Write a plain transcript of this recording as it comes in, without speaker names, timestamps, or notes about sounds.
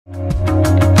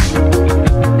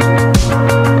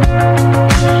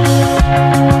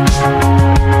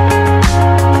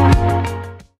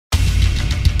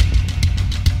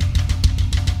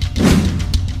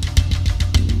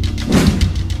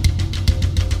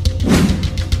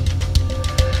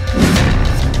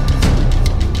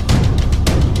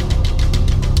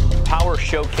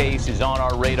Showcase is on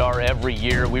our radar every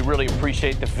year. We really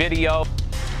appreciate the video.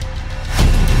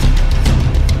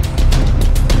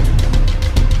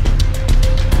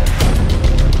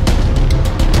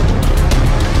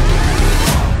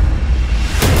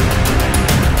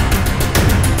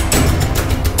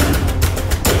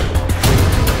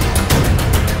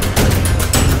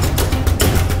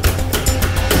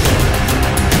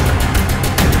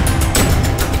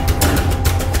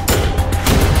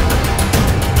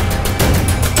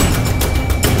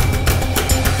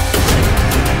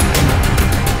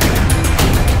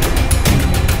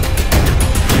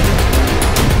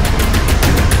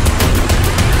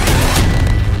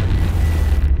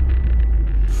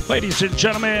 Ladies and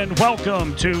gentlemen,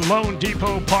 welcome to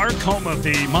loanDepot Park, home of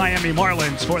the Miami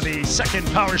Marlins for the second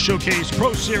Power Showcase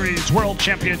Pro Series World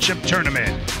Championship Tournament.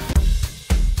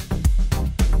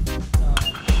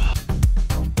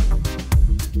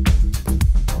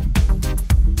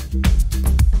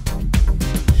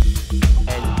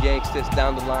 And yanks this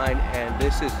down the line, and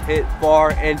this is hit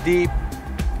far and deep,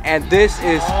 and this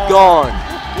is gone.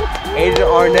 Aiden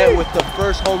Arnett with the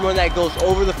first home run that goes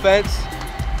over the fence.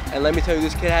 And let me tell you,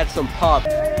 this kid had some pop.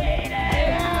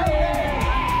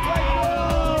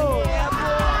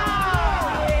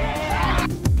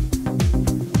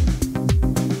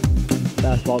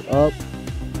 Fastball up,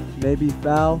 maybe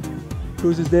foul.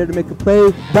 Cruz is there to make a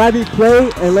play, diving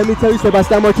play, and let me tell you,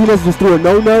 Sebastian Martinez just threw a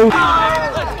no-no. Let's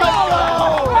go!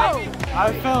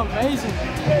 I felt amazing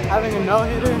having a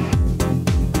no-hitter.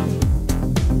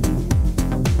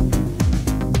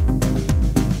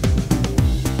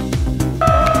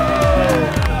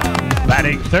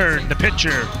 Batting third, the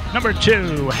pitcher, number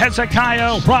 2,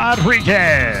 Hezekiah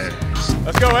Rodriguez.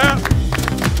 Let's go, out.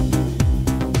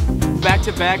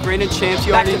 Back-to-back, reigning champs,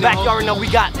 you already know. Back-to-back, you already know we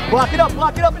got. Block it up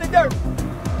in the dirt.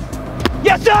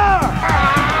 Yes, sir!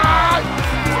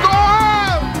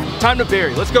 Score! Time to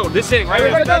bury, let's go, this inning, right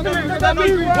here. 1,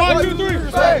 2,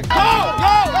 3, say,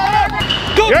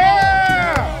 go!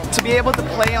 Yeah! To be able to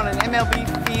play on an MLB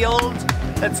field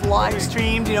that's live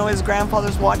streamed, you know, his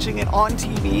grandfather's watching it on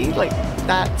TV, like,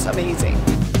 that's amazing.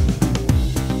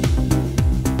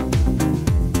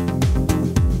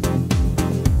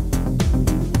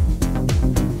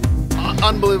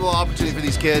 Unbelievable opportunity for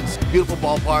these kids. Beautiful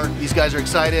ballpark. These guys are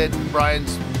excited.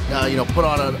 Brian's, put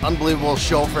on an unbelievable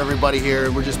show for everybody here,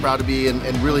 and we're just proud to be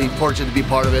and really fortunate to be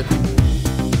part of it.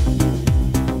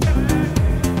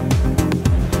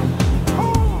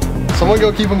 Someone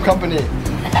go keep him company.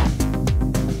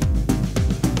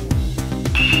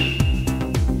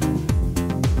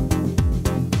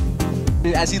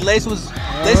 As he laces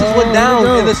one down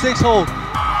in the 6th hole.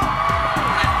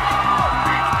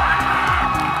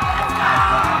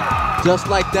 Just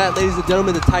like that, ladies and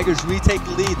gentlemen, the Tigers retake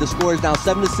the lead. The score is now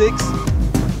 7-6.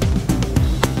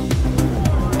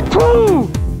 Woo!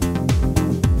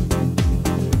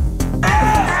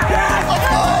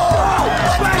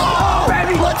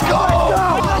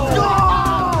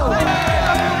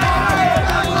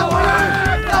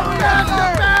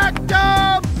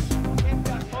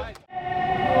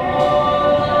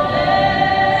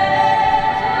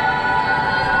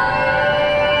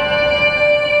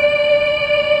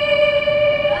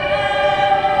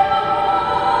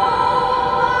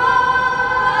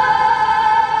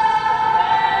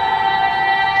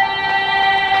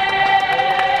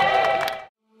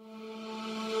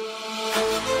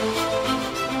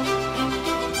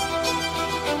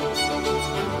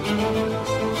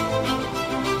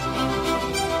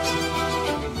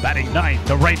 Batting 9th,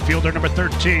 the right fielder, number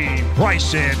 13,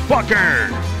 Bryson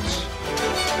Buckert.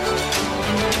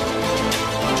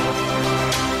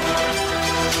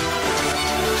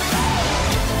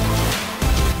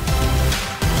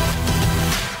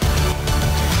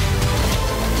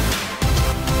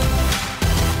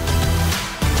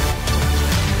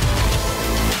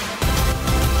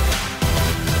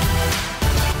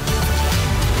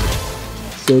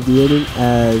 Save the inning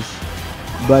as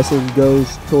Bryson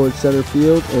goes towards center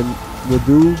field and will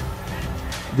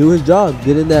do his job,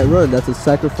 get in that run. That's a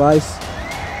sacrifice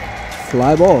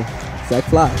fly ball, sac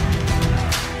fly.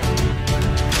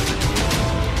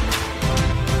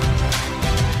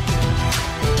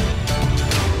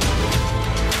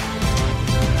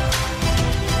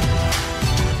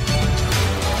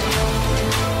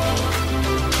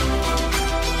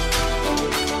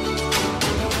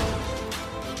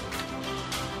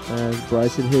 As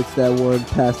Bryson hits that one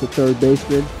past the third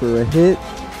baseman for a hit,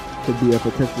 could be a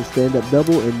potential stand-up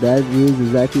double, and that is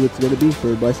exactly what's going to be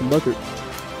for Bryson Buckert.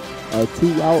 A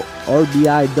 2-out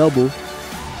RBI double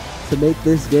to make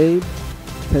this game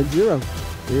 10-0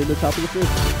 here in the top of the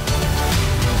fifth.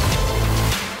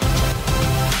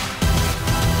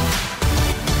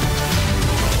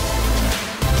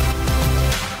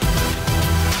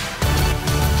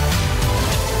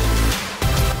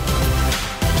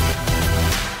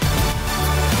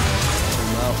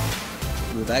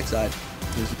 backside.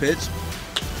 Here's the pitch.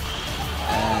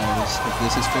 As if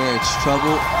this is fair, it's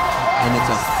trouble, and it's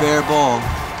a fair ball.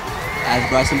 As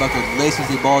Bryson Buckert laces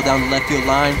the ball down the left field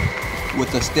line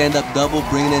with a stand-up double,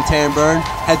 bringing in Taryn Byrne.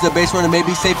 Heads up base runner,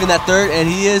 maybe safe in that third, and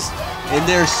he is in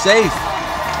there safe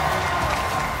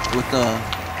with the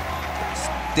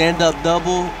stand-up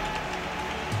double.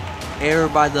 Error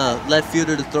by the left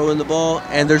fielder to throw in the ball,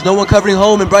 and there's no one covering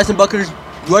home, and Bryson Buckert is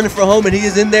running for home, and he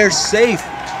is in there safe.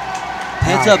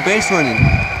 Heads up base running.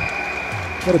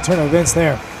 What a turn of events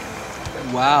there.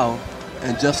 Wow.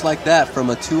 And just like that, from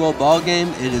a 2-0 ball game,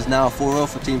 it is now 4-0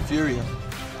 for Team Furia.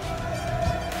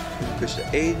 Pitch to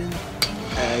Aiden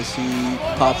as he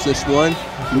pops this one.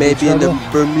 Maybe in the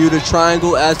Bermuda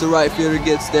Triangle as the right fielder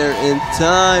gets there in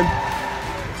time.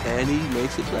 And he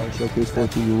makes it play. Showcase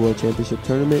 14 World Championship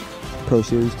Tournament, Pro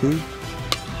Series 2.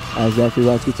 As Zachary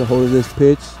Ross gets a hold of this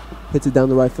pitch, hits it down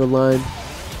the right field line.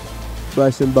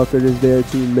 Bryson Buckert is there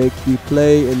to make the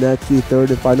play, and that's the third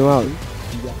and final out.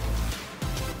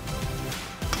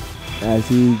 As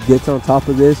he gets on top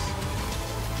of this,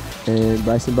 and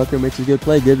Bryson Buckert makes a good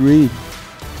play, good read.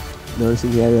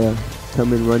 Noticing he had to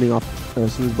come in running off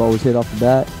as soon as the ball was hit off the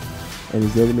bat, and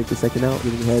he's there to make the second out,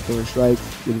 getting ahead, throwing strikes,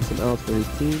 getting some outs for his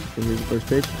team. And here's the first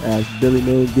pitch as Billy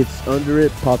May gets under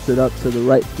it, pops it up to the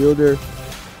right fielder.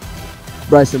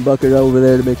 Bryson Buckert over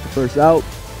there to make the first out.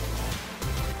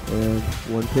 And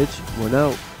one pitch, one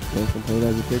out. Can't complain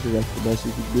as a pitcher, that's the best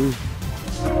you can do.